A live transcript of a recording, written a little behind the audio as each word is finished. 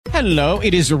Hello,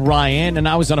 it is Ryan, and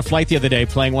I was on a flight the other day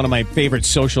playing one of my favorite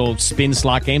social spin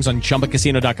slot games on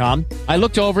ChumbaCasino.com. I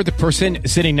looked over at the person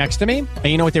sitting next to me, and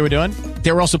you know what they were doing?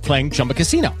 They were also playing Chumba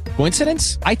Casino.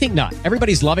 Coincidence? I think not.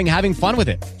 Everybody's loving having fun with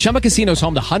it. Chumba Casino is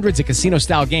home to hundreds of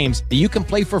casino-style games that you can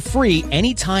play for free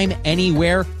anytime,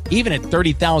 anywhere, even at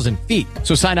 30,000 feet.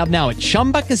 So sign up now at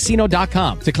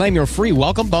ChumbaCasino.com to claim your free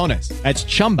welcome bonus. That's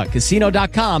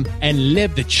ChumbaCasino.com and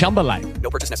live the Chumba life.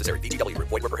 No purchase necessary. VGW.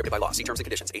 Void where prohibited by law. See terms and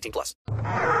conditions. 18 plus.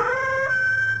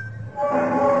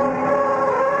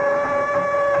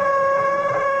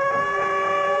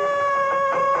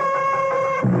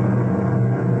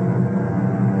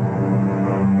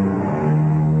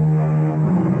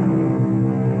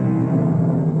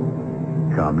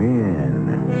 Come in.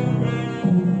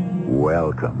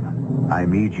 Welcome.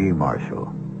 I'm E.G.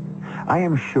 Marshall. I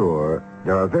am sure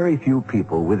there are very few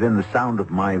people within the sound of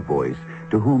my voice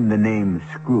to whom the name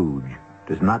Scrooge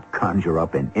does not conjure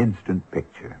up an instant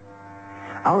picture.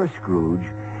 Our Scrooge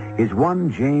is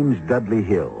one James Dudley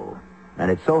Hill, and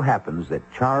it so happens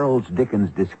that Charles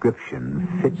Dickens'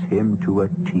 description fits him to a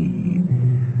T.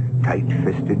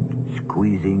 Tight-fisted,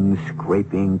 squeezing,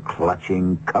 scraping,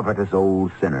 clutching, covetous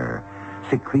old sinner,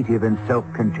 secretive and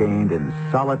self-contained and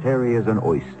solitary as an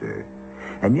oyster.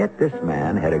 And yet this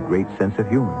man had a great sense of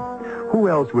humor. Who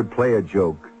else would play a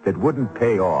joke that wouldn't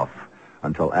pay off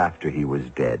until after he was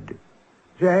dead?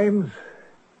 James,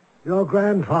 your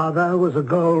grandfather was a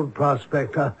gold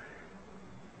prospector.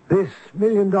 This $1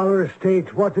 million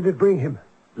estate, what did it bring him?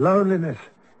 Loneliness.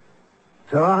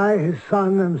 So I, his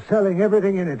son, am selling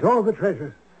everything in it, all the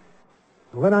treasures.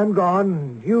 When I'm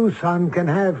gone, you, son, can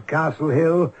have Castle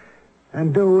Hill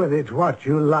and do with it what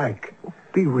you like.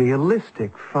 Be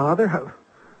realistic, Father.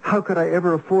 How could I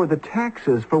ever afford the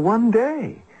taxes for one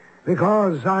day?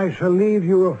 Because I shall leave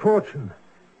you a fortune.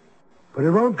 But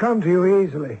it won't come to you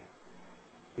easily.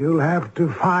 You'll have to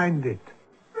find it.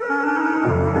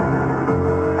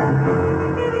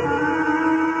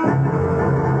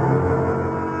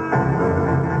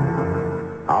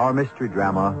 Our mystery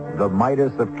drama, The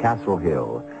Midas of Castle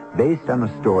Hill, based on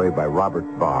a story by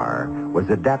Robert Barr, was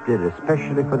adapted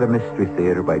especially for the Mystery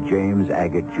Theater by James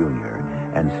Agate, Jr.,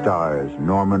 and stars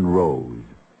Norman Rose.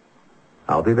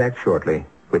 I'll be back shortly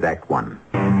with Act One.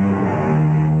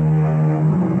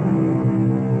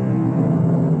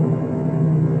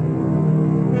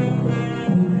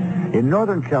 In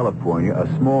Northern California, a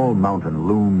small mountain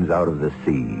looms out of the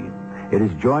sea. It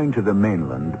is joined to the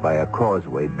mainland by a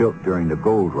causeway built during the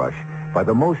gold rush by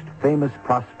the most famous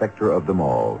prospector of them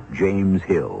all, James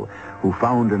Hill, who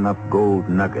found enough gold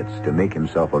nuggets to make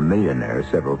himself a millionaire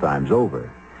several times over.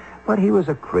 But he was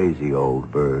a crazy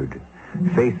old bird,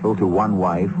 faithful to one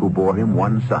wife who bore him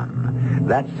one son.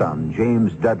 That son,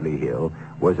 James Dudley Hill,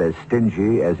 was as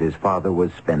stingy as his father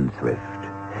was spendthrift.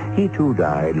 He too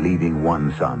died, leaving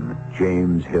one son,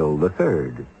 James Hill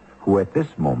III, who at this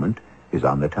moment is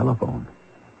on the telephone.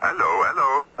 Hello.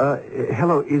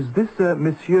 Hello, is this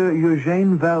Monsieur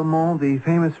Eugène Valmont, the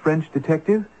famous French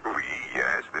detective? Oui,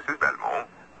 yes, this is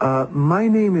Belmont. My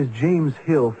name is James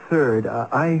Hill III.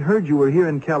 I heard you were here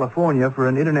in California for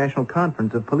an international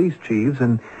conference of police chiefs,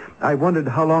 and I wondered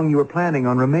how long you were planning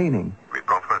on remaining. The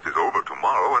conference is over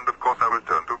tomorrow, and of course I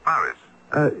return to Paris.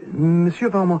 Monsieur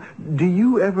Valmont, do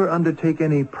you ever undertake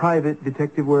any private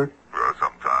detective work?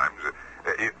 Sometimes,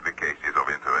 if the case is of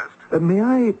interest. May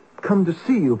I come to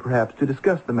see you, perhaps, to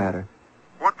discuss the matter?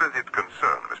 What does it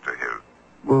concern, Mr. Hill?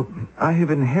 Well, I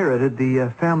have inherited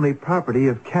the family property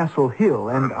of Castle Hill,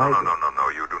 and No,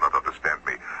 you do not understand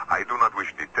me. I do not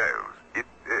wish details.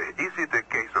 Is it a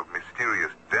case of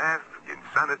mysterious death,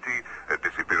 insanity, a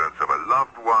disappearance of a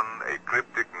loved one, a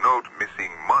cryptic note,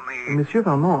 missing money? Monsieur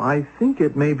Valmont, I think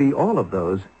it may be all of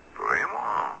those.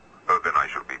 Vraiment? Then I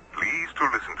shall be pleased to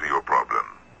listen to your problem.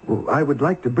 Well, I would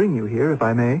like to bring you here, if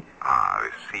I may.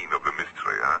 The scene of the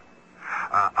mystery, huh?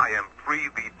 I am free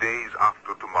the days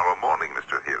after tomorrow morning,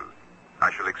 Mr. Hill.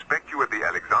 I shall expect you at the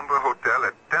Alexandra Hotel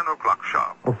at 10 o'clock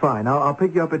sharp. Oh, fine. I'll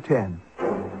pick you up at 10.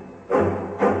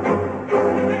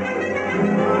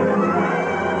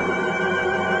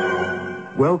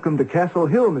 Welcome to Castle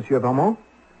Hill, Monsieur Valmont.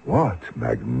 What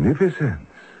magnificence.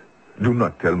 Do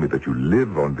not tell me that you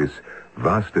live on this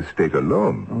vast estate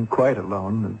alone. I'm quite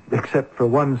alone, except for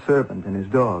one servant and his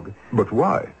dog. But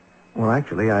why? Well,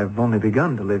 actually, I've only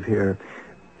begun to live here.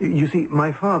 You see,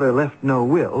 my father left no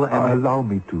will, and... Allow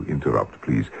me to interrupt,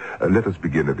 please. Let us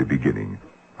begin at the beginning.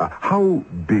 How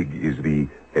big is the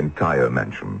entire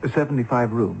mansion?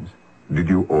 75 rooms. Did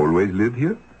you always live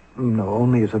here? No,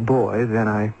 only as a boy. Then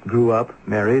I grew up,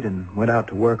 married, and went out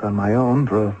to work on my own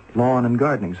for a lawn and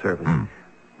gardening service.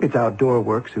 It's outdoor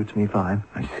work, suits me fine.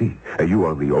 I see. You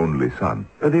are the only son.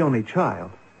 The only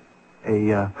child.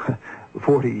 A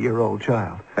 40-year-old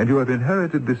child. And you have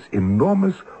inherited this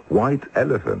enormous white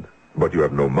elephant. But you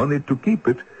have no money to keep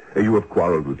it. You have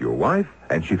quarreled with your wife,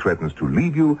 and she threatens to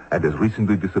leave you and has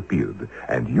recently disappeared.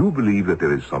 And you believe that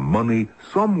there is some money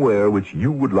somewhere which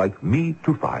you would like me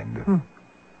to find.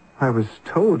 I was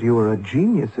told you were a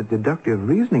genius at deductive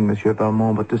reasoning, Monsieur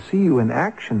Valmont, but to see you in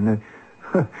action,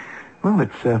 well,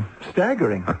 it's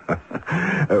staggering.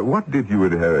 What did you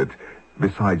inherit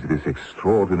besides this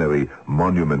extraordinary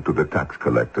monument to the tax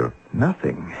collector?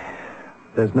 Nothing.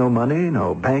 There's no money,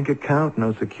 no bank account,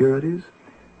 no securities.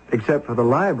 Except for the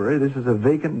library, this is a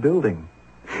vacant building.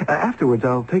 Afterwards,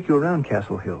 I'll take you around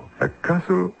Castle Hill. A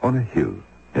castle on a hill.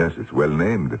 Yes, it's well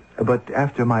named. But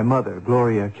after my mother,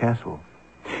 Gloria Castle.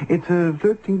 It's a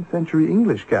 13th century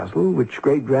English castle, which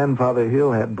great-grandfather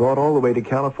Hill had brought all the way to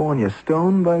California,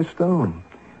 stone by stone.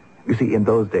 You see, in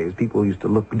those days, people used to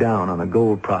look down on a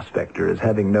gold prospector as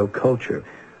having no culture.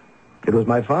 It was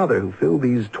my father who filled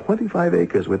these 25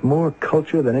 acres with more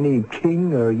culture than any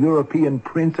king or European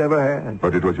prince ever had.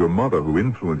 But it was your mother who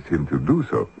influenced him to do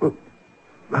so. Well,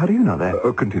 how do you know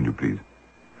that? Continue, please.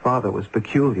 Father was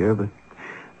peculiar, but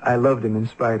I loved him in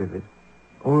spite of it.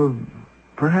 Or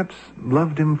perhaps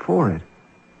loved him for it.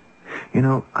 You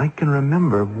know, I can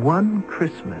remember one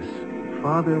Christmas,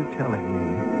 Father telling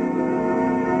me...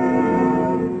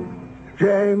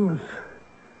 James,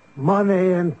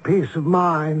 money and peace of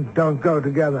mind don't go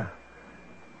together.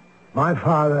 My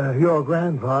father, your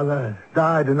grandfather,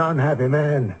 died an unhappy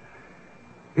man.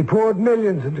 He poured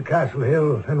millions into Castle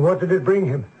Hill, and what did it bring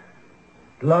him?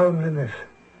 Loneliness.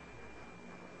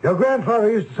 Your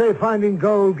grandfather used to say finding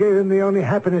gold gave him the only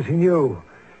happiness he knew.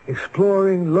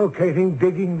 Exploring, locating,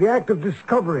 digging, the act of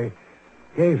discovery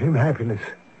gave him happiness.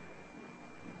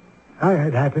 I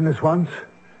had happiness once.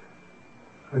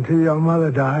 Until your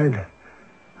mother died,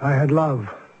 I had love.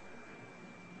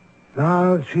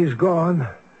 Now that she's gone,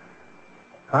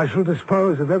 I shall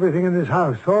dispose of everything in this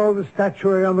house, all the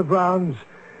statuary on the grounds.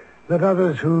 Let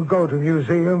others who go to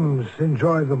museums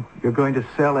enjoy them. You're going to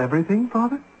sell everything,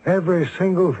 Father? Every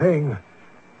single thing.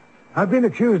 I've been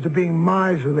accused of being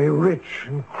miserly, rich,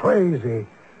 and crazy,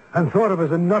 and thought of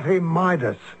as a nutty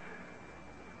Midas.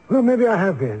 Well, maybe I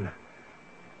have been.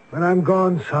 When I'm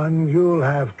gone, son, you'll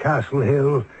have Castle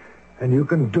Hill, and you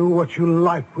can do what you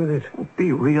like with it.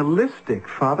 Be realistic,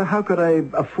 Father. How could I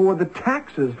afford the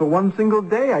taxes for one single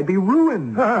day? I'd be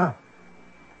ruined.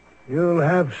 You'll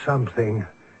have something.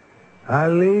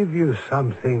 I'll leave you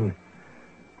something.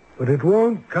 But it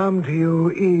won't come to you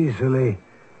easily.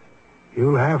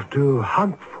 You'll have to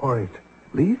hunt for it.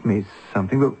 Leave me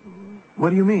something? But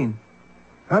what do you mean?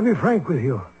 I'll be frank with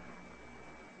you.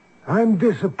 I'm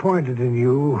disappointed in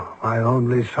you, my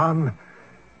only son.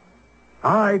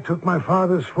 I took my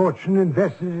father's fortune,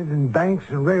 invested it in banks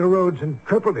and railroads, and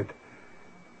tripled it.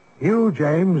 You,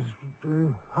 James,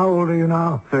 how old are you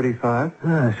now? 35.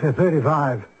 Yes, you're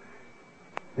 35.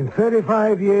 In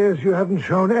 35 years, you haven't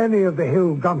shown any of the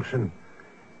Hill gumption.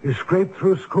 You scraped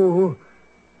through school.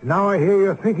 Now I hear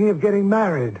you're thinking of getting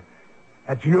married.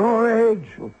 At your age?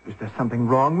 Well, is there something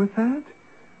wrong with that?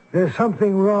 There's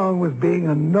something wrong with being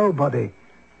a nobody.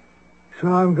 So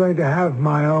I'm going to have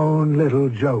my own little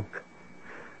joke.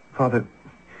 Father,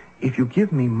 if you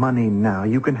give me money now,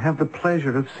 you can have the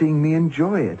pleasure of seeing me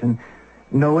enjoy it and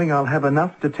knowing I'll have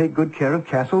enough to take good care of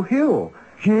Castle Hill.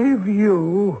 Give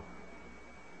you?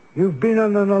 You've been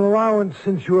on an allowance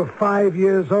since you were 5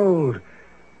 years old.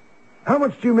 How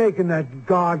much do you make in that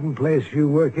garden place you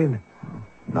work in?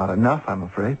 Not enough, I'm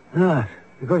afraid. Not,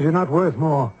 because you're not worth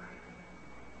more.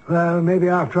 Well, maybe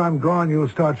after I'm gone, you'll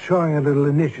start showing a little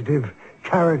initiative,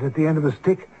 carrot at the end of a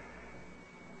stick.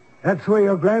 That's the way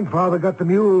your grandfather got the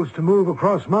mules to move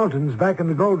across mountains back in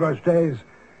the gold rush days.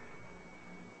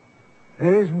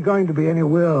 There isn't going to be any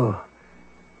will.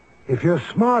 If you're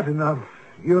smart enough,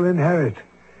 you'll inherit.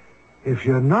 If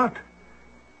you're not,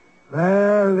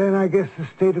 well, then I guess the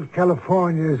state of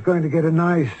California is going to get a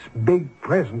nice big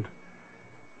present.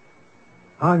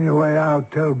 On your way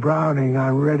out, tell Browning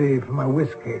I'm ready for my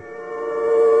whiskey.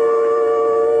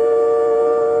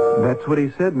 That's what he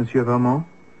said, Monsieur Valmont.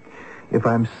 If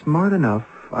I'm smart enough,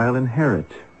 I'll inherit.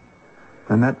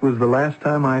 And that was the last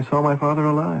time I saw my father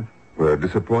alive. Well,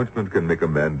 disappointment can make a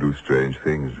man do strange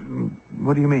things.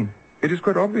 What do you mean? It is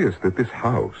quite obvious that this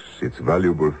house, its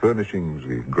valuable furnishings,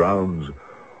 the grounds,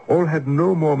 all had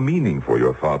no more meaning for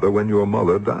your father when your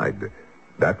mother died.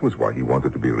 That was why he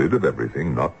wanted to be rid of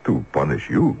everything, not to punish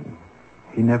you.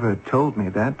 He never told me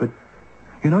that, but,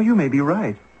 you know, you may be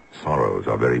right. Sorrows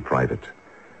are very private.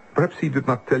 Perhaps he did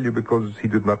not tell you because he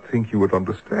did not think you would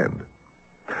understand.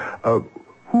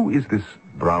 Who is this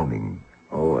Browning?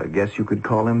 Oh, I guess you could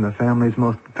call him the family's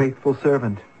most faithful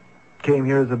servant. Came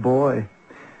here as a boy.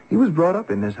 He was brought up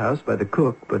in this house by the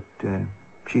cook, but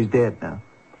she's dead now.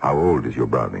 How old is your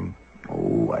Browning?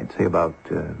 Oh, I'd say about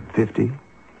 50.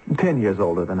 10 years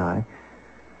older than I.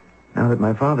 Now that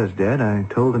my father's dead, I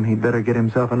told him he'd better get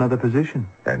himself another position.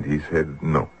 And he said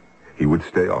no. He would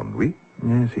stay on, oui?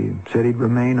 Yes, he said he'd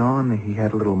remain on. He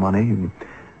had a little money. It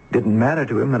didn't matter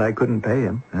to him that I couldn't pay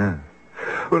him. Ah.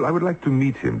 Well, I would like to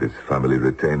meet him, this family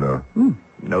retainer.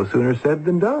 No sooner said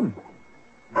than done.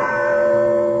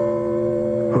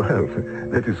 Well,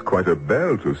 that is quite a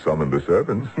bell to summon the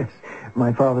servants. Yes,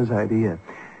 my father's idea.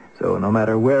 So no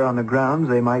matter where on the grounds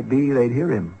they might be, they'd hear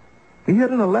him. He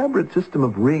had an elaborate system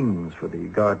of rings for the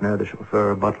gardener, the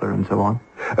chauffeur, butler, and so on.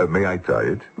 May I tie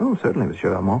it? Oh, certainly,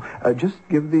 Monsieur Armand. Just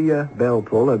give the bell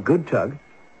pull a good tug.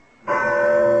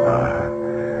 Ah,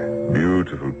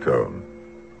 beautiful tone.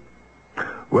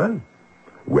 Well,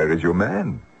 where is your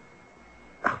man?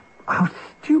 How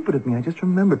stupid of me. I just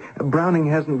remembered. Browning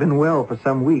hasn't been well for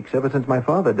some weeks, ever since my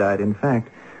father died, in fact.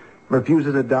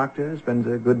 Refuses a doctor, spends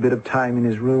a good bit of time in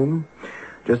his room.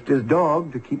 Just his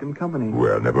dog to keep him company.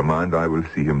 Well, never mind. I will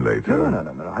see him later.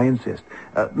 No. I insist.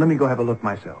 Let me go have a look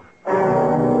myself.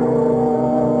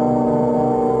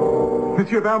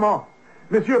 Monsieur Valmont!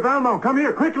 Monsieur Valmont, come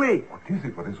here, quickly! What is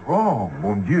it? What is wrong?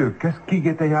 Mon Dieu, qu'est-ce qui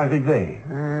est arrivé?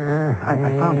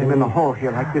 I found him in the hall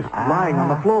here, like this, lying on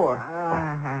the floor.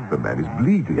 The man is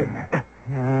bleeding.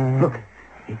 Look,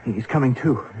 he's coming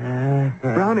to.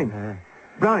 Browning,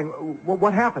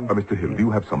 what happened? Mr. Hill, do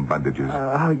you have some bandages?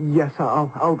 Yes,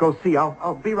 I'll go see.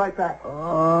 I'll be right back.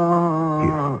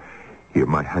 Here,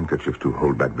 my handkerchief to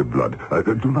hold back the blood.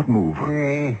 Do not move.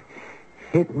 They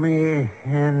hit me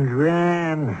and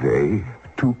ran. They?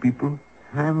 2 people?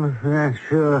 I'm not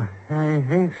sure. I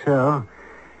think so.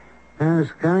 I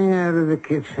was coming out of the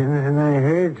kitchen and I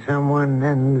heard someone,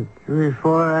 and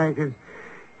before I could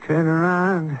turn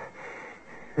around,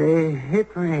 they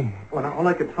hit me. Well, all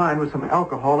I could find was some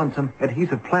alcohol and some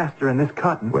adhesive plaster in this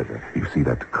cotton. Well, you see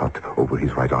that cut over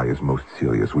his right eye is most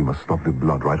serious. We must stop the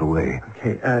blood right away.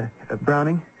 Okay,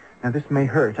 Browning, now this may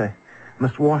hurt. I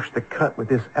must wash the cut with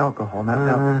this alcohol.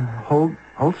 Now, hold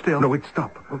still. No, wait,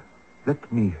 stop.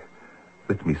 Let me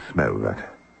smell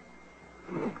that.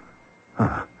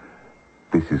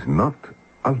 This is not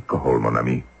alcohol, mon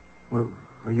ami. Well,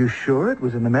 are you sure it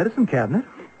was in the medicine cabinet?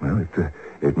 Well,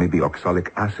 it may be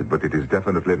oxalic acid, but it is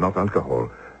definitely not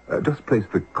alcohol. Just place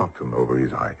the cotton over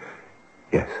his eye.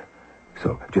 Yes.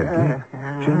 So,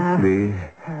 gently.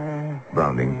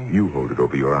 Browning, you hold it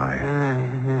over your eye.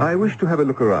 I wish to have a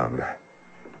look around.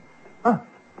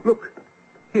 Look.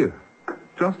 Here.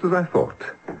 Just as I thought.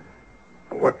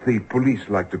 What the police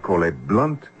like to call a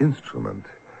blunt instrument.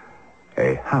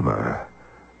 A hammer.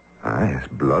 Yes,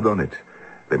 blood on it.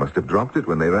 They must have dropped it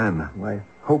when they ran. Well, I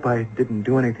hope I didn't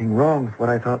do anything wrong with what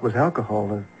I thought was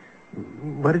alcohol.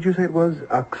 What did you say it was?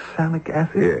 Oxalic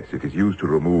acid? Yes, it is used to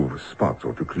remove spots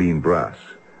or to clean brass.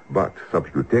 But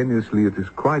subcutaneously, it is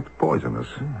quite poisonous.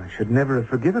 I should never have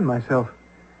forgiven myself.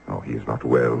 Oh, he is not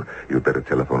well. You'd better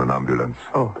telephone an ambulance.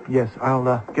 Oh, yes,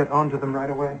 I'll get on to them right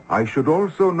away. I should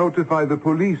also notify the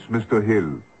police, Mr.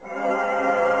 Hill.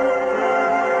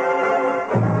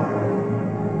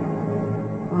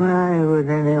 Why would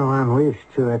anyone wish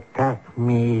to attack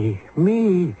me?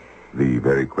 Me? The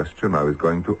very question I was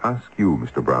going to ask you,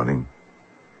 Mr. Browning.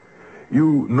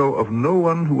 You know of no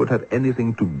one who would have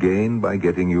anything to gain by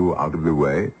getting you out of the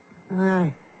way?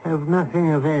 I have nothing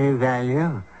of any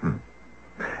value.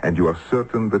 And you are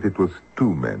certain that it was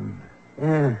 2 men?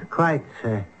 Quite,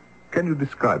 sir. Can you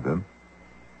describe them?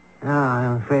 No,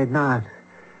 I'm afraid not.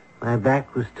 My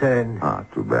back was turned.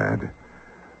 Too bad.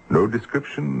 No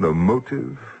description, no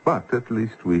motive, but at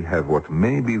least we have what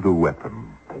may be the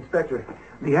weapon. Inspector,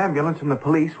 the ambulance and the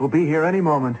police will be here any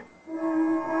moment.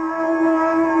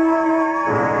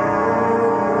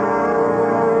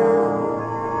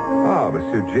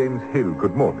 Monsieur James Hill,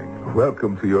 good morning.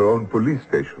 Welcome to your own police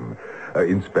station.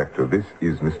 Inspector, this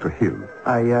is Mr. Hill.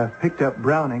 I picked up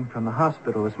Browning from the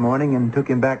hospital this morning and took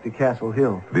him back to Castle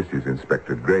Hill. This is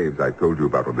Inspector Graves I told you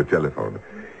about on the telephone.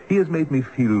 He has made me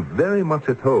feel very much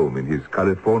at home in his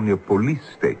California police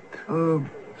state.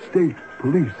 State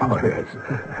police. Oh, yes.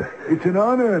 It's an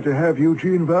honor to have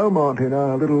Eugene Valmont in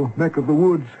our little neck of the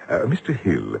woods. Mr.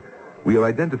 Hill, we have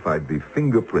identified the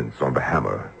fingerprints on the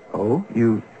hammer. Oh?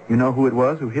 You know who it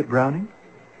was who hit Browning?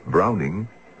 Browning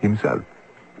himself.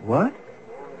 What?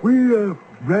 We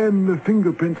ran the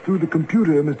fingerprints through the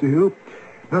computer, Mr. Hill.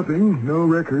 Nothing, no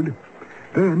record.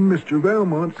 Then Mr.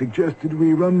 Valmont suggested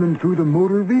we run them through the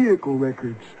motor vehicle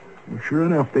records. And sure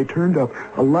enough, they turned up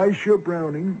Elisha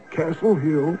Browning, Castle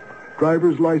Hill,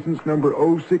 driver's license number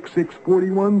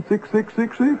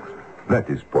 066416666. That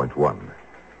is point one.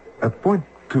 At point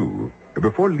two,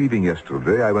 before leaving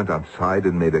yesterday, I went outside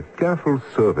and made a careful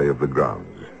survey of the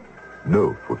grounds.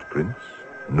 No footprints,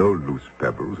 no loose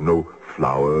pebbles, no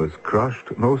flowers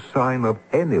crushed, no sign of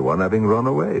anyone having run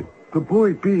away. The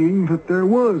point being that there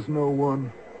was no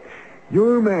one.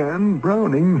 Your man,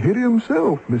 Browning, hit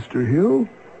himself, Mr. Hill.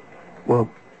 Well,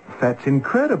 that's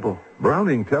incredible.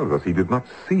 Browning tells us he did not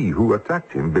see who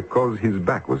attacked him because his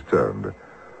back was turned.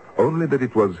 Only that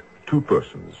it was two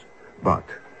persons. But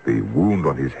the wound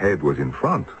on his head was in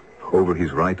front, over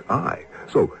his right eye.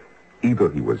 So either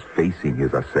he was facing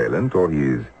his assailant or he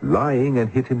is lying and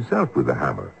hit himself with the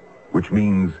hammer, which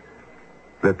means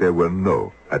that there were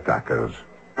no attackers.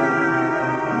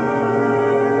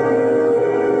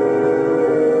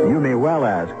 You may well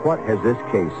ask, what has this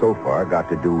case so far got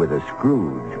to do with a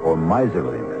Scrooge or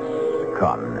miserliness?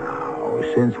 Come now,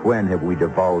 since when have we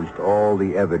divulged all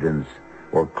the evidence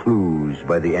or clues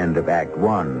by the end of Act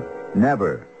One?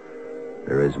 Never.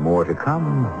 There is more to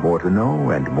come, more to know,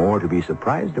 and more to be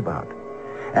surprised about.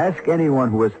 Ask anyone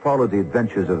who has followed the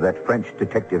adventures of that French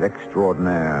detective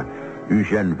extraordinaire,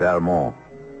 Eugène Valmont.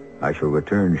 I shall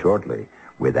return shortly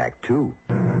with Act Two.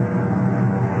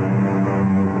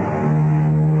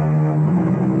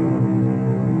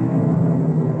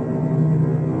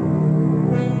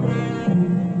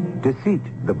 Deceit,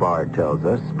 the bard tells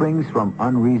us, springs from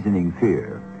unreasoning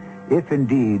fear. If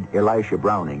indeed Elisha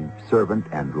Browning, servant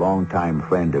and longtime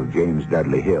friend of James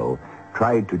Dudley Hill,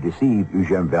 tried to deceive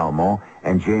Eugène Valmont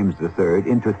and James III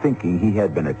into thinking he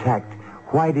had been attacked,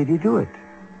 why did he do it?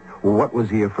 What was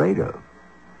he afraid of?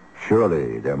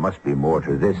 Surely there must be more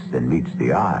to this than meets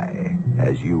the eye,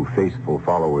 as you faithful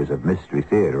followers of Mystery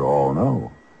Theater all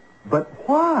know. But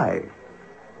why?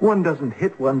 One doesn't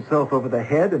hit oneself over the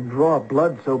head and draw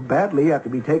blood so badly you have to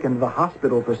be taken to the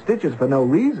hospital for stitches for no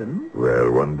reason.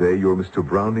 Well, one day your Mr.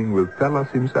 Browning will tell us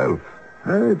himself.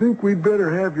 I think we'd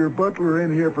better have your butler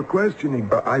in here for questioning.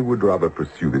 I would rather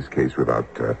pursue this case without,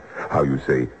 how you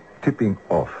say, tipping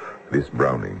off this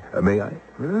Browning. May I?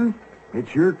 Huh?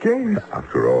 It's your case.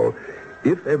 After all,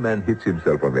 if a man hits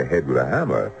himself on the head with a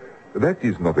hammer, that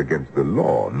is not against the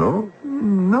law, no?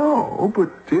 No, but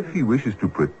If he wishes to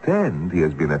pretend he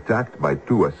has been attacked by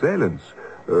two assailants,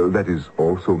 that is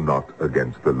also not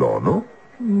against the law, no?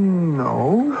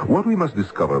 no. What we must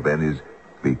discover then is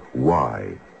the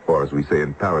why, or as we say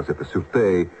in Paris at the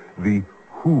Sûreté, the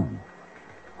who.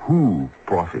 Who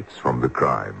profits from the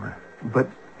crime? But,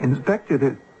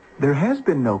 Inspector, there has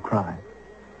been no crime.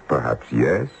 Perhaps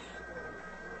yes,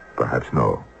 perhaps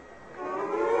no.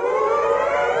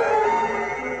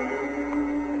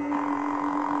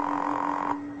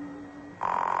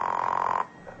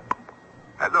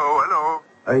 Hello.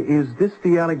 Is this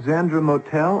the Alexandra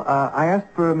Motel? I asked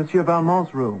for Monsieur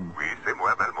Valmont's room. Oui, c'est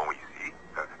moi, Valmont, ici.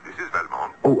 This is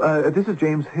Valmont. Oh, this is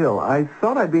James Hill. I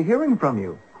thought I'd be hearing from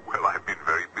you. Well, I've been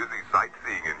very busy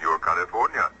sightseeing in your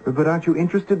California. But aren't you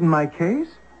interested in my case?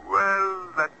 Well,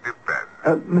 that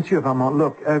depends. Monsieur Valmont,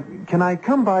 look, can I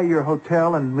come by your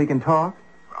hotel and we can talk?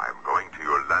 I'm going to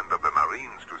your land of the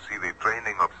Marines to see the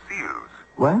training of SEALs.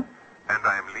 What? And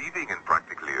I'm leaving in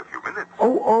practically a few minutes.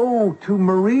 Oh, to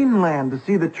Marine Land to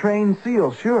see the trained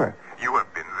SEAL, sure. You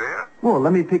have been there? Well,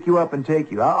 let me pick you up and take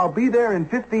you. I'll be there in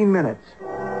 15 minutes.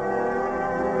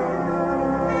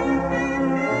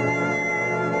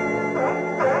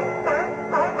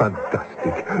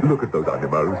 Fantastic. Look at those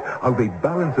animals. How they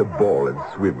balance a ball and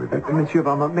swim with it. Monsieur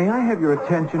Valmont, may I have your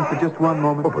attention for just one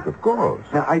moment? Oh, but of course.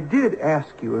 Now, I did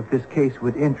ask you if this case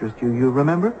would interest you. You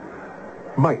remember?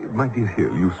 My dear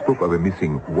Hill, you spoke of a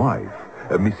missing wife,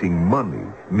 a missing money,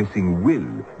 missing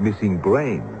will, missing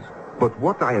brains. But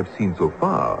what I have seen so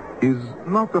far is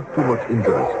not of too much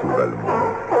interest to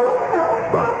Valmont.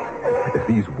 But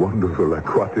these wonderful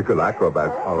aquatical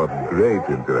acrobats are of great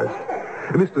interest.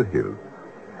 Mr. Hill,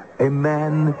 a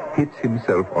man hits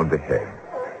himself on the head.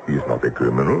 He is not a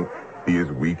criminal. He is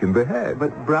weak in the head.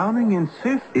 But Browning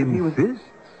insists that he was... Insists?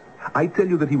 I tell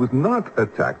you that he was not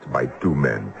attacked by two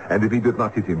men. And if he did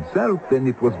not hit himself, then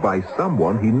it was by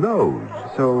someone he knows.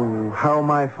 So, how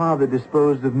my father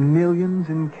disposed of millions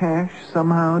in cash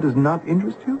somehow does not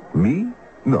interest you? Me?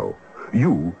 No.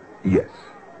 You? Yes.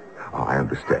 I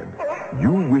understand.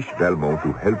 You wish Valmont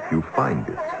to help you find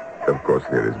it. Of course,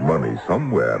 there is money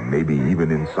somewhere, maybe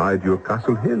even inside your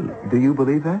Castle Hill. Do you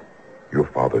believe that? Your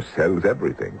father sells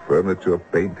everything. Furniture,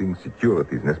 painting,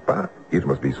 securities, n'est-ce pas? It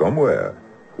must be somewhere.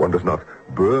 One does not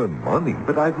burn money.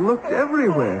 But I've looked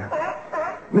everywhere.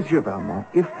 Monsieur Valmont,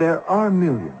 if there are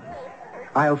millions,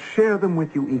 I'll share them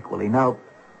with you equally. Now,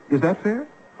 is that fair?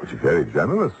 Which is very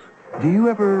generous. Do you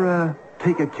ever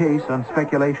take a case on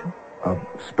speculation?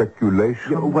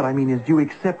 Speculation? Yeah, what I mean is, do you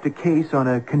accept a case on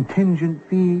a contingent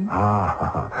fee?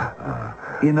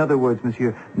 In other words,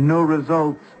 monsieur, no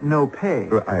results, no pay.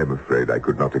 I am afraid I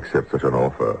could not accept such an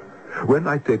offer. When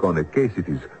I take on a case, it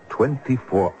is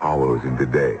 24 hours in the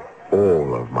day,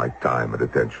 all of my time and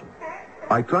attention.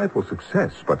 I try for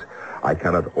success, but I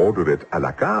cannot order it à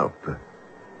la carte.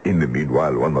 In the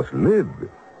meanwhile, one must live,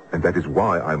 and that is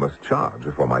why I must charge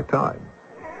for my time.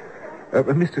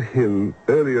 Mr. Hill,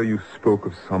 earlier you spoke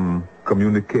of some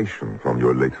communication from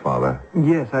your late father.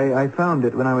 Yes, I found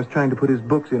it when I was trying to put his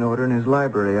books in order in his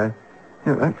library.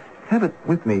 I have it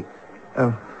with me.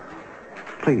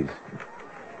 Please,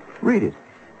 read it.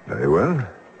 Very well.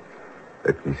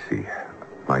 Let me see.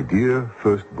 My dear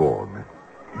firstborn,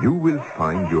 you will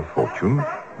find your fortune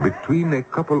between a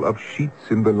couple of sheets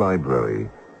in the library.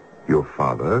 Your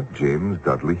father, James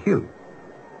Dudley Hill.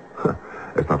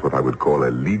 That's not what I would call a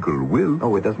legal will.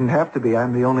 Oh, it doesn't have to be.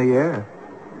 I'm the only heir.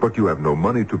 But you have no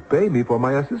money to pay me for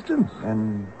my assistance.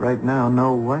 And right now,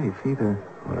 no wife either.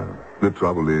 Well, the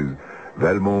trouble is,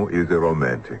 Valmont is a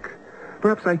romantic.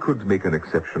 Perhaps I could make an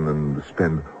exception and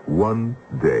spend one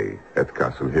day at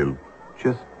Castle Hill.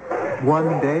 Just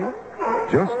one day?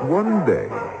 Just one day.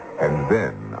 And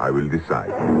then I will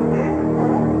decide.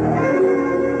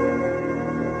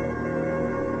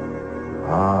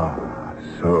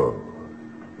 So,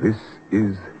 this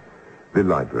is the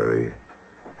library.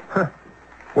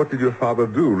 What did your father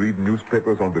do? Read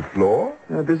newspapers on the floor?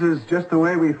 This is just the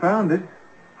way we found it.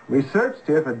 We searched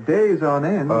here for days on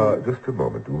end. Just a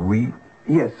moment. We?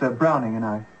 Yes, Browning and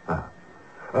I.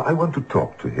 I want to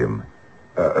talk to him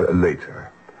later.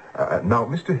 Now,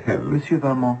 Mr. Hill... Monsieur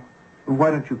Valmont,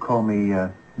 why don't you call me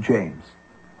James?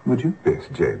 Would you? Yes,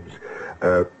 James.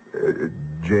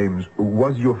 James,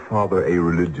 was your father a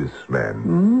religious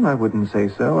man? I wouldn't say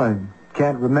so. I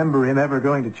can't remember him ever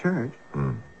going to church.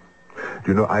 Do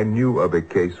you know, I knew of a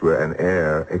case where an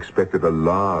heir expected a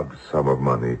large sum of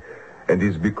money, and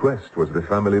his bequest was the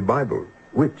family Bible,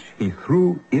 which he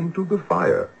threw into the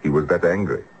fire. He was that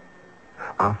angry.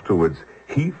 Afterwards,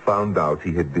 he found out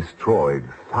he had destroyed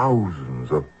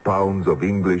thousands of pounds of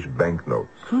English banknotes.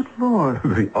 Good Lord.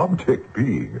 The object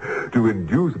being to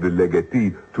induce the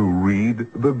legatee to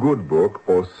read the good book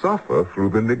or suffer through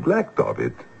the neglect of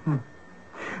it.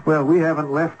 Well, we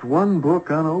haven't left one book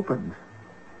unopened.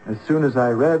 As soon as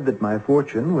I read that my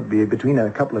fortune would be between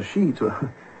a couple of sheets, well,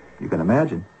 you can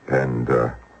imagine. And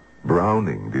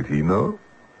Browning, did he know?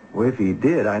 Well, if he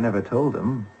did, I never told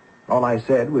him. All I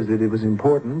said was that it was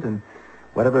important, and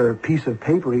whatever piece of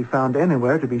paper he found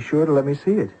anywhere, to be sure to let me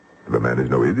see it. The man is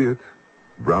no idiot.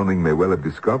 Browning may well have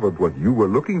discovered what you were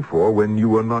looking for when you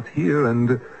were not here,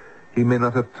 and he may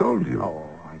not have told you. Oh,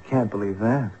 I can't believe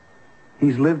that.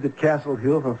 He's lived at Castle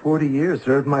Hill for 40 years,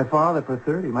 served my father for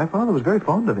 30. My father was very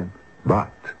fond of him.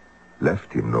 But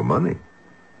left him no money.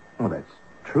 Well, that's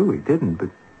true, he didn't,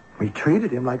 but we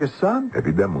treated him like a son.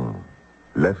 Évidemment.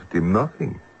 Left him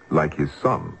nothing, like his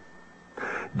son.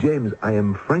 James, I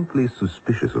am frankly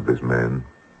suspicious of this man.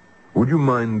 Would you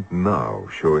mind now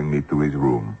showing me to his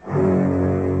room?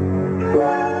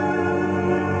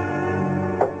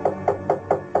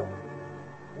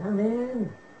 Come in.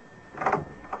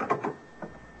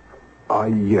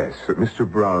 Yes, Mr.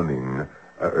 Browning.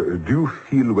 Do you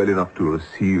feel well enough to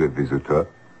receive a visitor?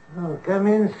 Oh, come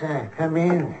in, sir. Come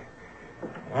in.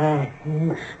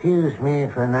 Excuse me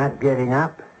for not getting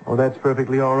up. Oh, that's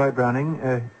perfectly all right,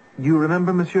 Browning. You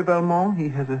remember Monsieur Valmont? He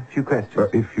has a few questions.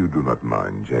 If you do not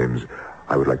mind, James,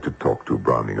 I would like to talk to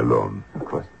Browning alone. Of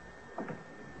course.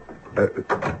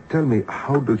 Tell me,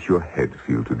 how does your head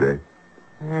feel today?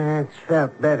 It's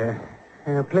felt better.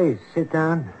 Please, sit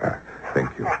down.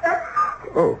 Thank you.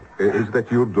 Oh, is that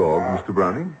your dog, Mr.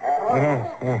 Browning?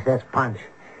 Yes, that's Punch.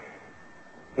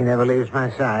 He never leaves my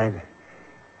side.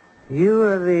 You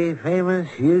are the famous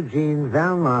Eugene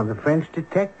Valmont, the French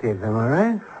detective, am I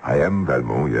right? I am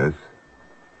Valmont, yes.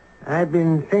 I've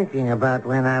been thinking about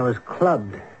when I was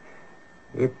clubbed.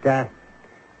 It,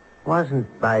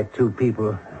 wasn't by two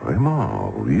people.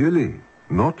 Vraiment, really?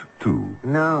 Not two?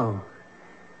 No.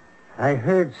 I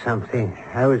heard something.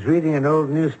 I was reading an old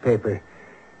newspaper.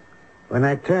 When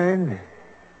I turned,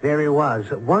 there he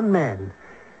was, one man.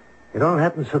 It all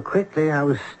happened so quickly, I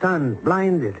was stunned,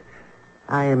 blinded.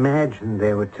 I imagined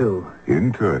there were two.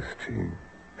 Interesting.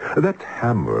 That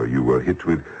hammer you were hit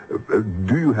with,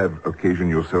 do you have occasion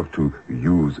yourself to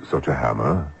use such a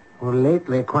hammer? Well,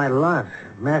 lately, quite a lot.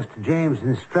 Master James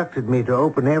instructed me to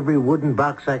open every wooden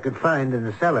box I could find in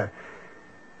the cellar.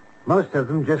 Most of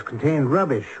them just contained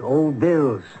rubbish, old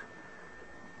bills.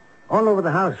 All over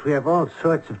the house we have all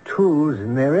sorts of tools,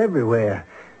 and they're everywhere.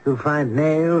 You'll find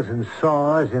nails and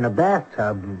saws in a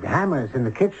bathtub, hammers in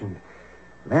the kitchen.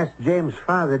 Master James'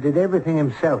 father did everything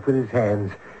himself with his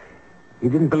hands. He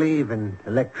didn't believe in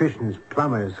electricians,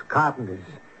 plumbers, carpenters.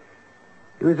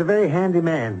 He was a very handy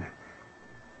man.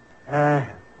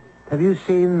 Have you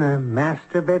seen the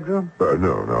master bedroom?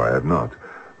 No, I have not.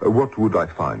 What would I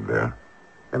find there?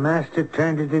 The master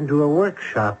turned it into a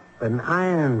workshop, an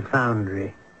iron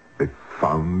foundry. A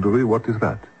foundry? What is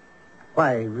that?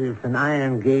 Why, if an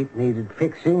iron gate needed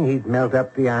fixing, he'd melt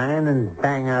up the iron and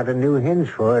bang out a new hinge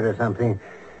for it or something.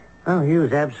 Oh, he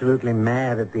was absolutely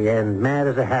mad at the end, mad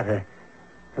as a hatter.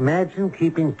 Imagine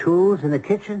keeping tools in the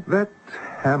kitchen. That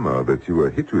hammer that you were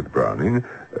hit with, Browning,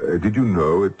 did you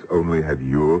know it only had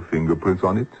your fingerprints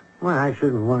on it? Well, I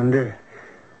shouldn't wonder.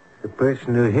 The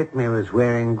person who hit me was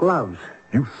wearing gloves.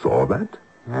 You saw that?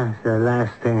 That's the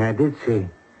last thing I did see.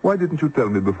 Why didn't you tell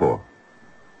me before?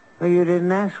 Well, you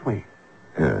didn't ask me.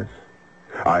 Yes.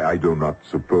 I do not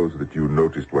suppose that you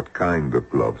noticed what kind of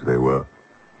gloves they were.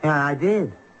 Yeah, I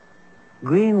did.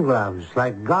 Green gloves,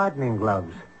 like gardening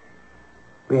gloves.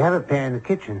 We have a pair in the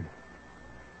kitchen.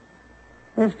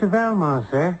 Mr. Valmont,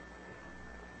 sir,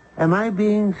 am I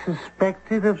being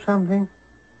suspected of something?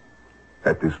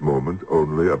 At this moment,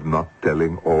 only of not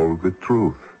telling all the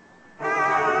truth.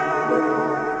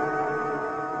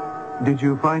 Did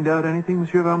you find out anything,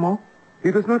 Monsieur Valmont?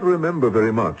 He does not remember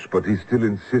very much, but he still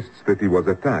insists that he was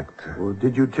attacked. Well,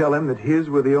 did you tell him that his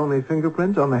were the only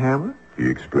fingerprints on the hammer? He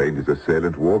explained his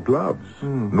assailant wore gloves.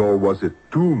 Nor was it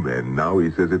two men. Now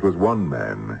he says it was one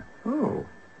man. Oh.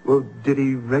 Well, did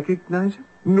he recognize him?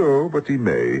 No, but he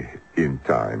may, in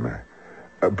time.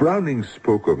 Browning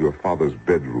spoke of your father's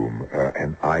bedroom,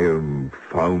 an iron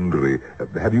foundry.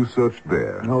 Have you searched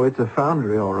there? No, it's a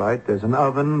foundry, all right. There's an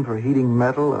oven for heating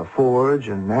metal, a forge,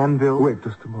 an anvil. Wait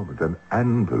just a moment. An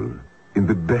anvil in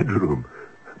the bedroom.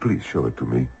 Please show it to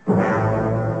me.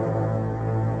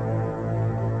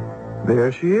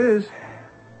 There she is.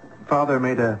 Father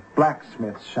made a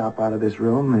blacksmith's shop out of this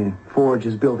room. The forge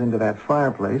is built into that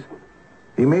fireplace.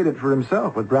 He made it for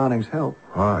himself with Browning's help.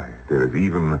 Why, there is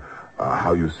even,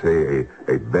 how you say,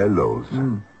 a bellows.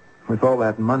 With all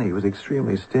that money, he was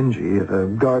extremely stingy. If a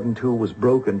garden tool was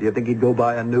broken, do you think he'd go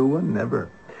buy a new one? Never.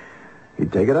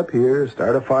 He'd take it up here,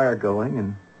 start a fire going,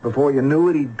 and before you knew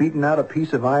it, he'd beaten out a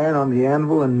piece of iron on the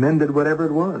anvil and mended whatever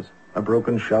it was. A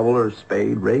broken shovel or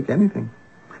spade, rake, anything.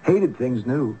 Hated things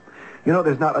new. You know,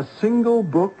 there's not a single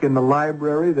book in the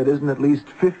library that isn't at least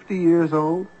 50 years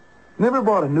old. Never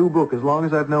bought a new book as long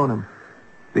as I've known him.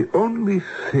 The only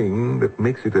thing that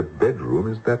makes it a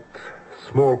bedroom is that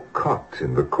small cot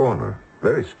in the corner.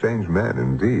 Very strange man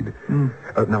indeed.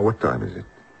 Now, what time is it?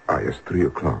 Yes, 3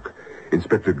 o'clock.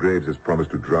 Inspector Graves has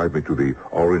promised to drive me to the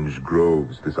Orange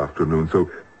Groves this afternoon, so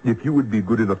if you would be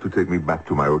good enough to take me back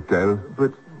to my hotel.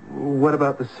 But what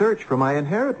about the search for my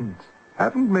inheritance?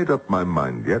 Haven't made up my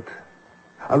mind yet.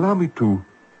 Allow me to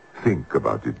think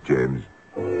about it, James.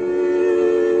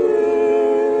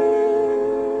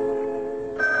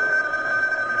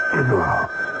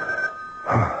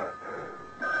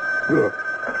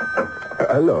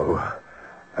 Hello.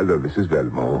 Hello, Mrs.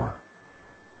 Velmont.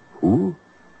 Who?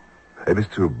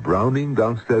 Mr. Browning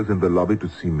downstairs in the lobby to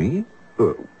see me?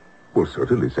 We'll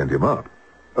certainly send him up.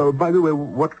 By the way,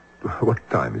 what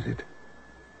time is it?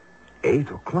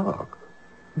 8 o'clock.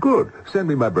 Good. Send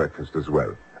me my breakfast as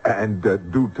well. And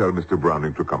do tell Mr.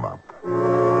 Browning to come up.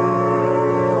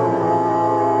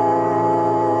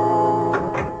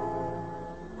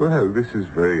 Well, this is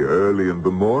very early in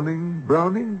the morning,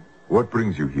 Browning. What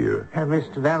brings you here?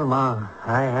 Mr. Valmont,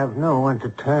 I have no one to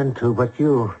turn to but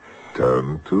you.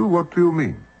 Turn to? What do you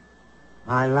mean?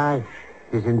 My life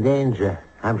is in danger.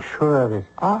 I'm sure of it.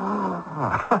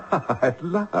 Ah, at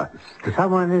last.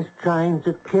 Someone is trying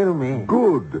to kill me.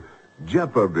 Good.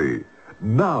 Jeopardy.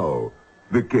 Now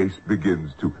the case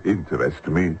begins to interest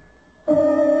me.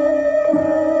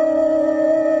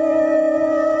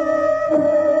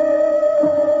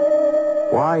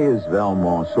 Why is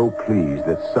Valmont so pleased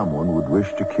that someone would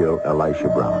wish to kill Elisha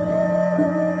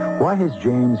Browning? Why has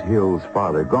James Hill's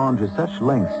father gone to such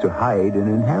lengths to hide an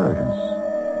inheritance?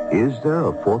 Is there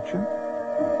a fortune?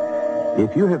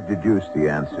 If you have deduced the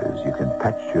answers, you can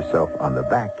pat yourself on the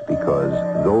back because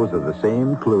those are the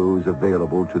same clues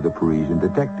available to the Parisian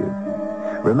detective.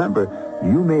 Remember,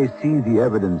 you may see the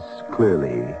evidence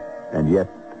clearly and yet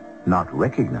not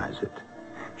recognize it.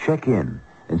 Check in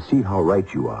and see how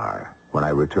right you are when I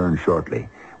return shortly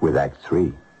with Act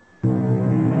 3.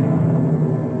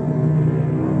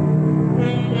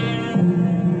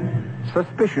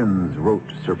 Suspicions, wrote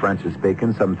Sir Francis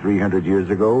Bacon some 300 years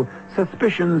ago,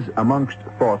 suspicions amongst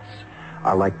thoughts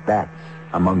are like bats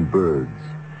among birds.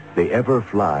 They ever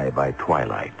fly by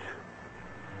twilight.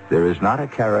 There is not a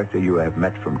character you have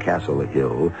met from Castle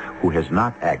Hill who has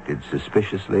not acted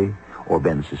suspiciously or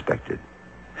been suspected.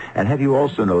 And have you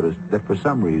also noticed that for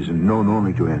some reason, known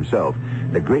only to himself,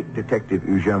 the great detective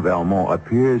Eugène Valmont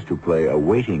appears to play a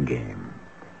waiting game?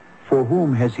 For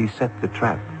whom has he set the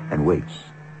trap and waits?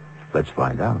 Let's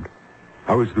find out.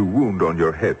 How is the wound on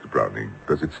your head, Browning?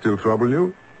 Does it still trouble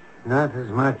you? Not as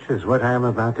much as what I am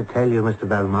about to tell you, Mr.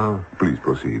 Valmont. Please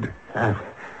proceed.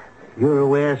 You're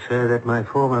aware, sir, that my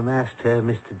former master,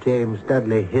 Mr. James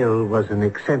Dudley Hill, was an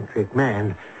eccentric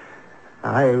man.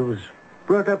 I was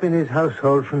brought up in his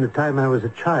household from the time I was a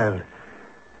child.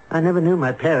 I never knew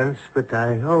my parents, but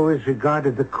I always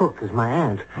regarded the cook as my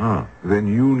aunt. Then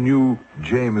you knew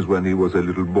James when he was a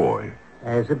little boy.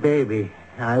 As a baby,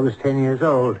 I was 10 years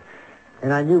old,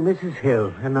 and I knew Mrs.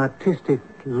 Hill, an artistic,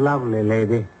 lovely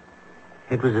lady.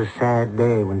 It was a sad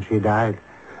day when she died.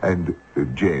 And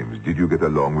James, did you get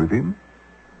along with him?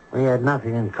 We had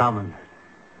nothing in common.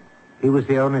 He was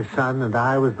the only son, and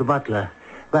I was the butler.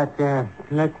 But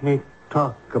let me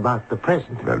talk about the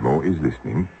present. Valmont is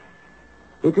listening.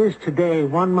 It is today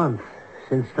 1 month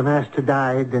since the master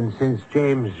died and since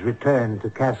James returned to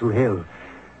Castle Hill.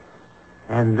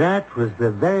 And that was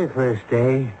the very first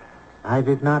day I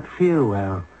did not feel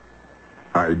well.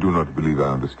 I do not believe I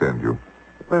understand you.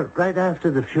 Well, right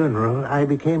after the funeral, I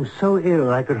became so ill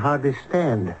I could hardly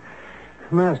stand.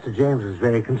 Master James was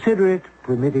very considerate,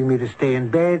 permitting me to stay in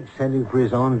bed, sending for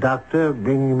his own doctor,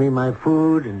 bringing me my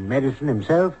food and medicine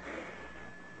himself.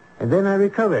 And then I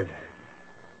recovered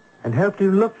and helped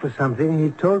him look for something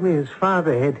he told me his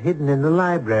father had hidden in the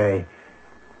library.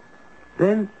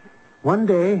 Then, one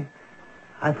day,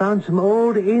 I found some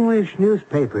old English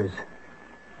newspapers.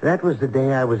 That was the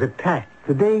day I was attacked,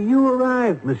 the day you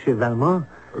arrived, Monsieur Valmont.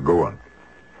 Go on.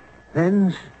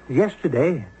 Then,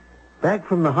 yesterday, back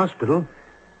from the hospital,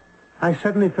 I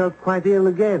suddenly felt quite ill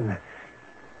again.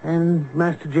 And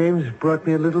Master James brought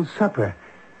me a little supper.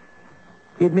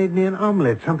 He had made me an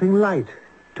omelette, something light,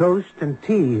 toast and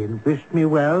tea, and wished me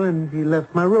well, and he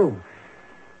left my room.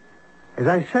 As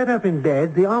I sat up in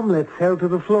bed, the omelette fell to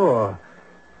the floor.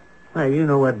 Well, you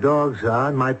know what dogs are,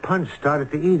 and my Punch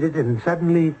started to eat it, and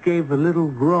suddenly it gave a little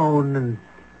groan and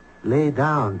lay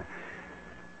down.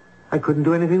 I couldn't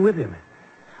do anything with him.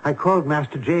 I called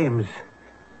Master James.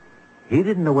 He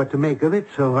didn't know what to make of it,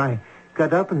 so I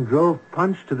got up and drove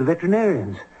Punch to the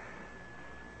veterinarians.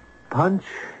 Punch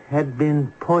had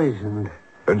been poisoned.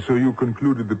 And so you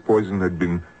concluded the poison had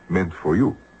been meant for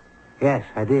you? Yes,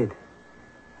 I did.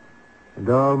 And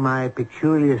all my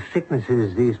peculiar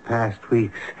sicknesses these past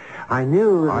weeks, I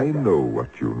knew that... I know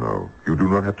what you know. You do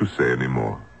not have to say any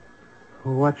more.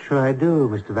 What shall I do,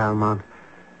 Mr. Valmont?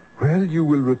 Well, you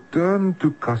will return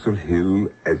to Castle Hill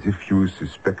as if you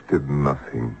suspected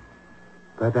nothing.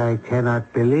 But I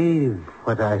cannot believe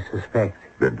what I suspect.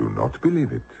 Then do not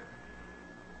believe it.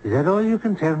 Is that all you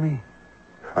can tell me?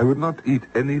 I would not eat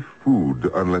any food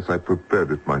unless I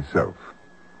prepared it myself.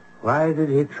 Why did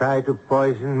he try to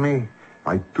poison me?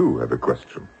 I, too, have a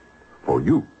question. For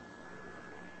you.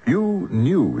 You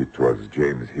knew it was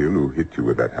James Hill who hit you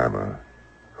with that hammer.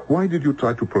 Why did you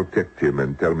try to protect him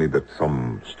and tell me that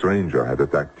some stranger had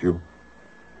attacked you?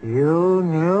 You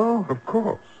knew? Of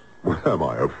course. What am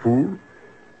I, a fool?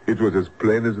 It was as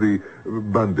plain as the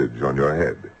bandage on your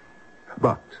head.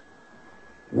 But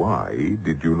why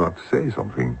did you not say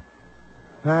something?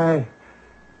 I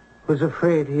was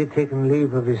afraid he had taken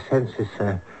leave of his senses,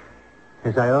 sir,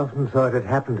 as I often thought had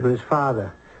happened to his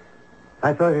father.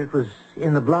 I thought it was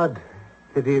in the blood,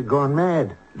 that he had gone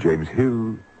mad. James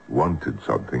Hill wanted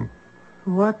something.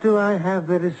 What do I have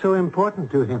that is so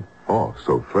important to him? Oh,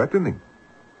 so threatening.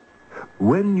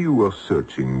 When you were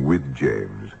searching with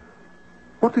James,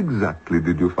 what exactly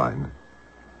did you find?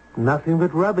 Nothing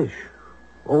but rubbish.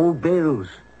 Old bills.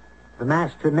 The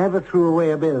master never threw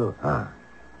away a bill.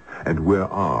 And where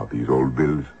are these old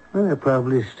bills? Well, they're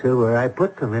probably still where I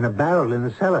put them, in a barrel in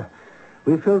the cellar.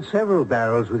 We filled several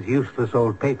barrels with useless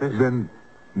old papers. Then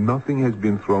nothing has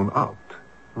been thrown out?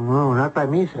 No, not by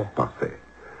me, sir. Parfait.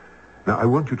 Now, I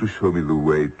want you to show me the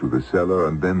way to the cellar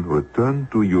and then return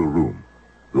to your room.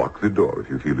 Lock the door if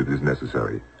you feel it is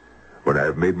necessary. When I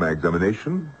have made my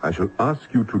examination, I shall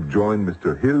ask you to join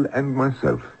Mr. Hill and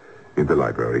myself in the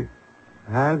library.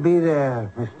 I'll be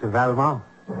there, Mr. Valmont.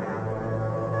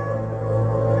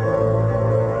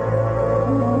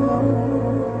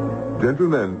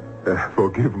 Gentlemen,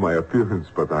 forgive my appearance,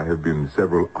 but I have been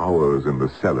several hours in the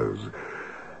cellars.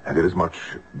 and there is much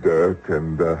dirt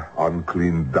and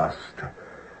unclean dust.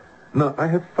 Now, I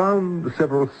have found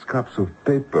several scraps of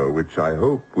paper which I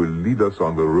hope will lead us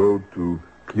on the road to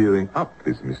clearing up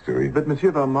this mystery. But,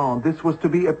 Monsieur Valmont, this was to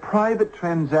be a private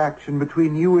transaction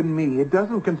between you and me. It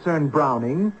doesn't concern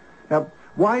Browning. Now,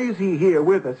 why is he here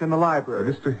with us in the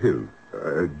library? Mr. Hill,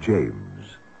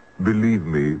 James, believe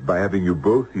me, by having you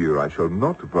both here, I shall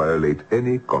not violate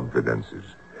any confidences.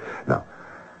 Now,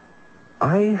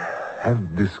 I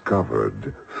have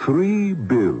discovered 3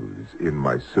 bills in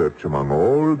my search among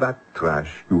all that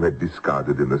trash you had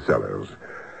discarded in the cellars.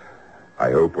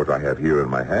 I hope what I have here in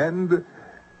my hand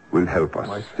will help us.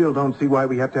 I still don't see why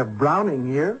we have to have Browning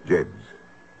here. James,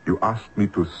 you asked me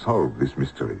to solve this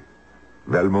mystery.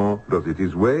 Valmont does it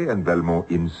his way, and Valmont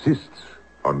insists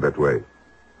on that way.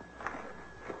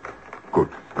 Good.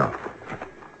 Now,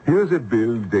 here's a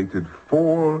bill dated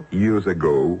 4 years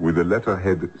ago with the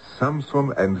letterhead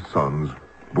Samson and Sons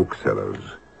Booksellers.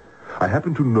 I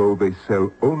happen to know they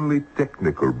sell only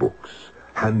technical books,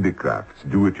 handicrafts,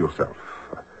 do-it-yourself.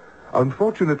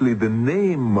 Unfortunately, the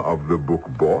name of the book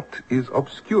bought is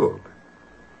obscured.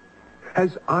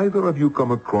 Has either of you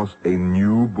come across a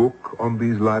new book on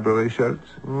these library shelves?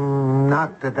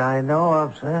 Not that I know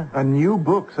of, sir. A new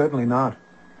book? Certainly not.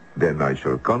 Then I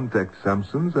shall contact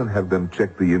Sampson's and have them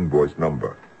check the invoice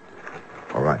number.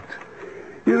 All right.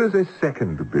 Here is a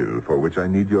second bill for which I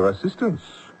need your assistance.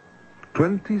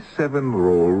 27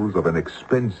 rolls of an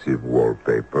expensive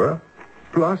wallpaper,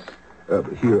 plus,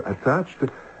 here attached,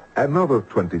 another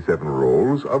 27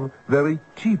 rolls of very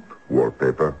cheap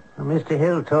wallpaper. Mr.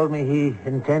 Hill told me he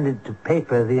intended to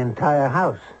paper the entire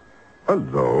house.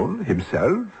 Alone?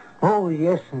 Himself? Oh,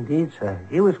 yes, indeed, sir.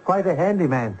 He was quite a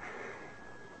handyman.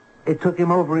 It took him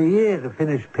over a year to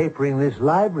finish papering this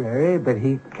library, but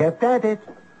he kept at it.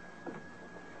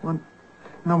 Well,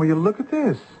 now, will you look at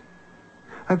this?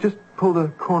 I've just pulled a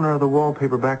corner of the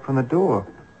wallpaper back from the door.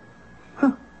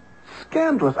 Huh.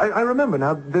 Scandalous. I remember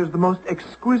now. There's the most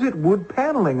exquisite wood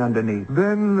paneling underneath.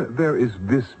 Then there is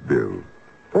this bill,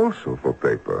 also for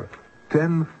paper.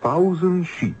 10,000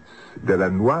 sheets.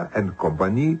 Delannoy and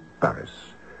Compagnie, Paris.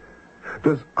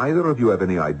 Does either of you have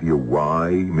any idea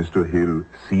why Mr. Hill,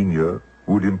 Sr.,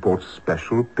 would import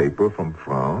special paper from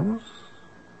France?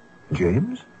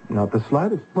 James? Not the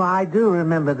slightest. Well, I do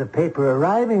remember the paper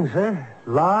arriving, sir.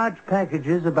 Large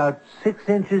packages about 6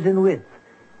 inches in width.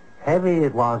 Heavy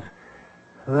it was.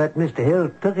 But Mr.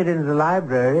 Hill took it into the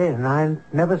library, and I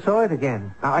never saw it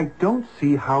again. Now, I don't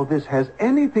see how this has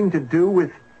anything to do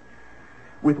with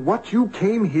what you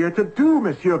came here to do,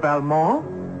 Monsieur Valmont.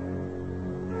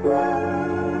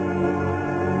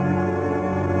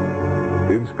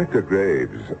 Inspector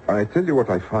Graves, I tell you what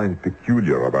I find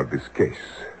peculiar about this case.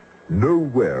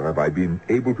 Nowhere have I been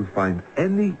able to find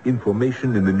any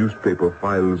information in the newspaper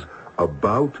files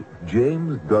about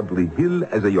James Dudley Hill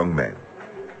as a young man.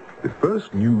 The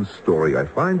first news story I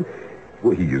find,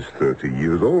 well, he is 30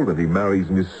 years old and he marries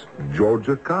Miss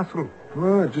Georgia Castle.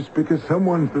 Well, just because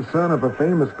someone's the son of a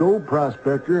famous gold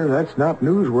prospector, that's not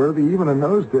newsworthy even in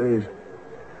those days.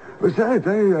 Besides,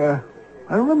 I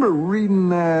remember reading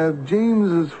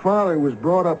James's father was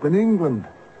brought up in England.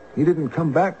 He didn't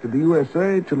come back to the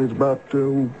USA till he was about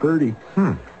 30.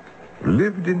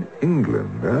 Lived in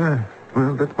England, eh?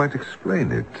 Well, that might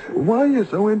explain it. Why are you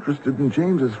so interested in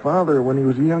James's father when he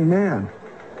was a young man?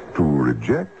 To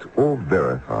reject or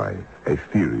verify a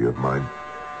theory of mine.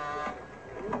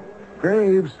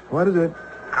 Graves, what is it?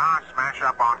 Car smash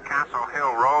up on Castle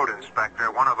Hill Road,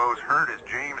 Inspector. One of those hurt is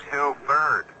James Hill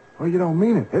III. Oh, you don't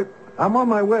mean it. I'm on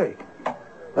my way.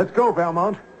 Let's go,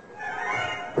 Valmont.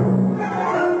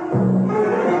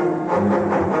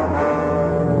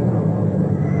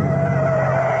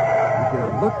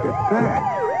 Look at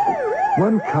that.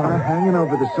 One car hanging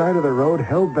over the side of the road,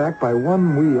 held back by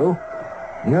one wheel.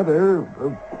 The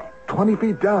other, 20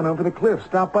 feet down over the cliff,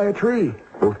 stopped by a tree.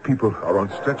 Both people are on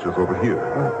stretchers over here.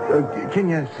 Can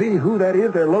you see who that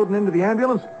is they're loading into the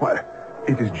ambulance? Why,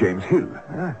 it is James Hill.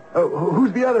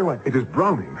 Who's the other one? It is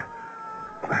Browning.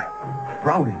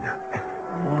 Browning.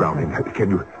 Browning,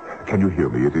 can you hear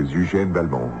me? It is Eugène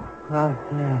Valmont. Oh,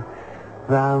 yeah.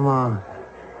 Valmont,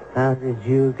 how did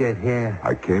you get here?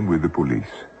 I came with the police.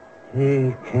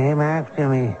 He came after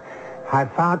me. I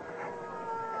found...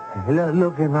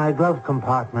 Look in my glove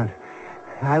compartment.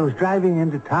 I was driving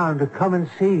into town to come and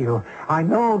see you. I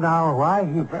know now why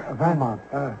he... Valmont,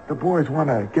 the boys want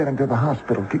to get him to the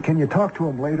hospital. Can you talk to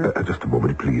him later? Just a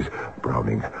moment, please.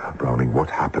 Browning, what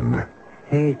happened?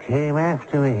 He came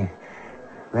after me.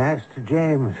 Master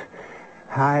James.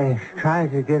 I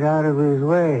tried to get out of his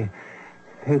way.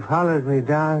 He followed me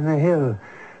down the hill.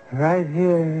 Right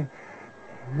here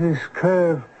This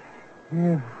curve,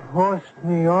 it forced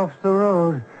me off the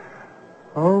road,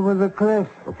 over the cliff.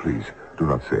 Oh, please, do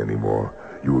not say any more.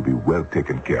 You will be well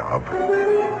taken care of.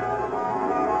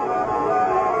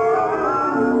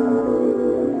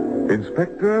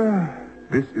 Inspector,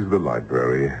 this is the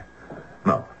library.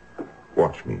 Now,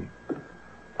 watch me.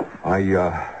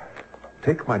 I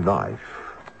take my knife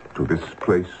to this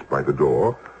place by the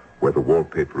door where the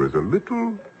wallpaper is a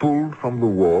little pulled from the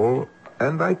wall,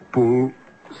 and I pull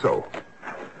so.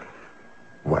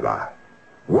 Voila.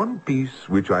 One piece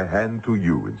which I hand to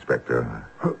you, Inspector.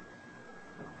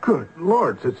 Good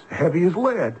Lord, it's heavy as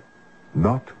lead.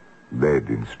 Not lead,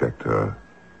 Inspector.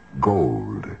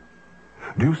 Gold.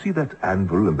 Do you see that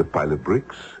anvil and the pile of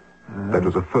bricks? That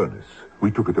was a furnace. We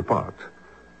took it apart.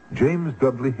 James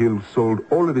Dudley Hill sold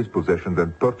all of his possessions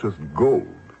and purchased gold.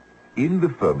 In the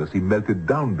furnace, he melted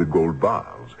down the gold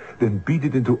bars, then beat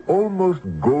it into almost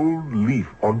gold leaf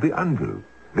on the anvil.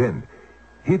 Then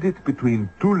hid it between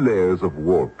 2 layers of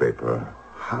wallpaper.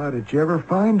 How did you ever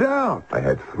find out? I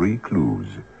had 3 clues.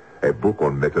 A book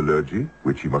on metallurgy,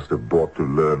 which he must have bought to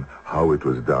learn how it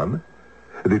was done.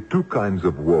 The 2 kinds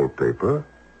of wallpaper,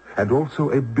 and also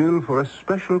a bill for a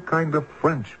special kind of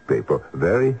French paper,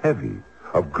 very heavy,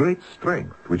 of great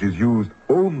strength, which is used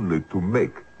only to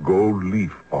make gold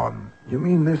leaf on. You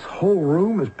mean this whole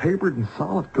room is papered in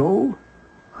solid gold?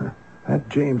 That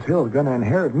James Hill is going to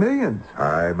inherit millions.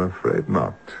 I'm afraid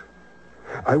not.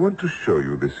 I want to show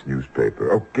you this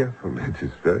newspaper. Oh, careful, it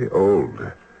is very old.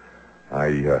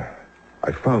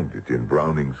 I found it in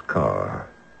Browning's car.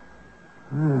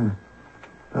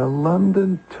 The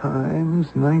London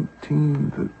Times,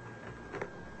 19...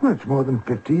 Well, it's more than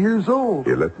 50 years old.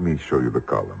 Here, let me show you the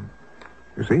column.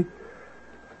 You see?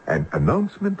 An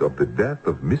announcement of the death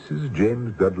of Mrs.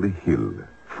 James Dudley Hill,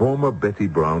 former Betty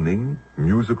Browning,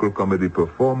 musical comedy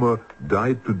performer,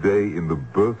 died today in the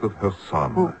birth of her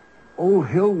son. Well, old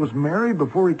Hill was married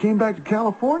before he came back to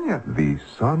California. The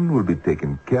son will be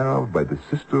taken care of by the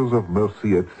Sisters of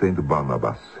Mercy at St.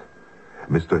 Barnabas.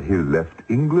 Mr. Hill left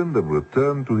England and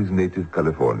returned to his native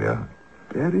California.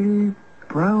 Betty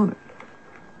Browning.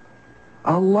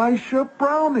 Elisha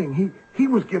Browning. He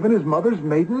was given his mother's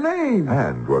maiden name.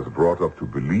 And was brought up to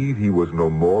believe he was no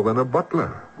more than a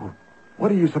butler. What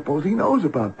do you suppose he knows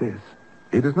about this?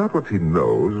 It is not what he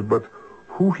knows, but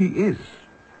who he is.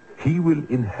 He will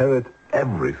inherit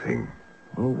everything.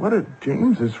 Well, what did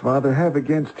James's father have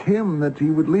against him that he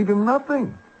would leave him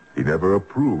nothing? He never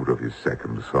approved of his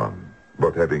second son.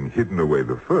 But having hidden away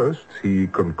the first, he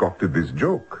concocted this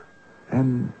joke.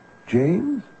 And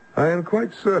James? I am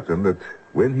quite certain that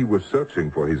when he was searching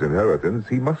for his inheritance,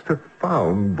 he must have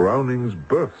found Browning's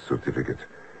birth certificate.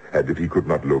 And if he could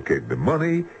not locate the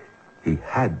money, he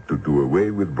had to do away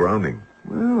with Browning.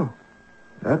 Well,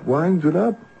 that winds it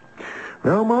up.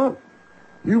 Belmont,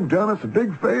 you've done us a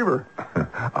big favor.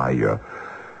 I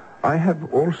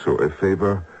have also a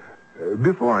favor.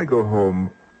 Before I go home,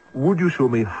 would you show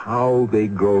me how they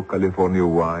grow California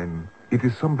wine? It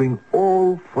is something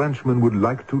all Frenchmen would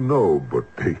like to know, but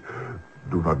they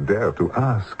do not dare to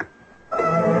ask.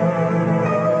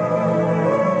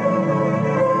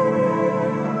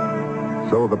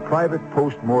 So the private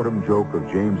post-mortem joke of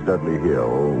James Dudley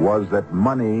Hill was that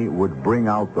money would bring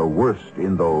out the worst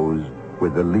in those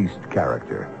with the least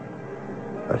character.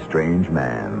 A strange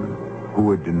man who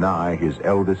would deny his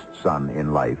eldest son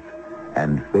in life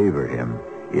and favor him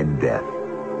in death.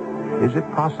 Is it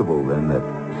possible, then,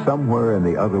 that somewhere in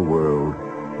the other world,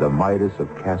 the Midas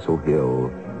of Castle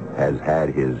Hill has had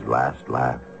his last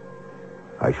laugh?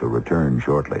 I shall return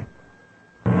shortly.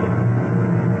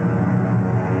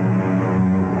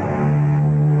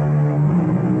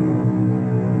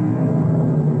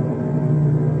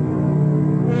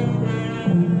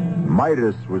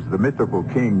 Midas was the mythical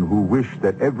king who wished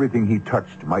that everything he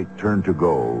touched might turn to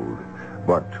gold.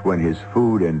 But when his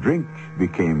food and drink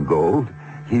became gold,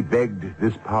 he begged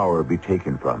this power be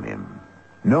taken from him.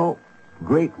 No,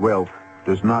 great wealth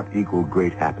does not equal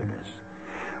great happiness.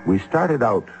 We started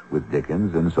out with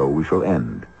Dickens, and so we shall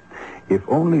end. If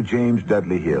only James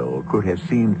Dudley Hill could have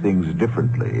seen things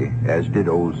differently, as did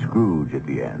old Scrooge at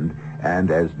the end, and,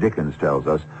 as Dickens tells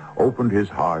us, opened his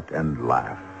heart and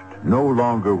laughed. No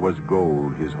longer was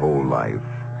gold his whole life.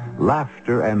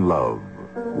 Laughter and love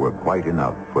were quite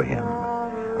enough for him.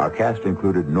 Our cast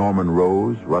included Norman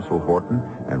Rose, Russell Horton,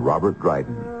 and Robert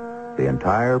Dryden. The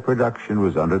entire production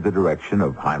was under the direction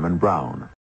of Hyman Brown.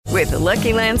 With the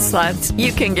Lucky Land Slots,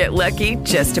 you can get lucky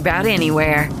just about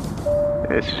anywhere.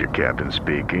 This is your captain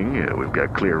speaking. We've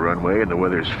got clear runway and the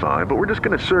weather's fine, but we're just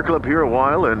going to circle up here a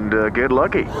while and get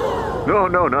lucky.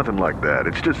 No, nothing like that.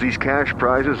 It's just these cash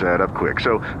prizes add up quick.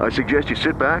 So I suggest you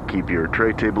sit back, keep your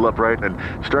tray table upright, and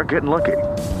start getting lucky.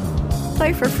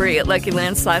 Play for free at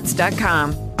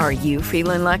LuckyLandSlots.com. Are you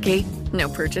feeling lucky? No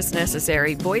purchase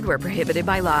necessary. Void where prohibited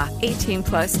by law.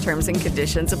 18+ terms and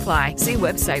conditions apply. See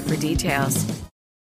website for details.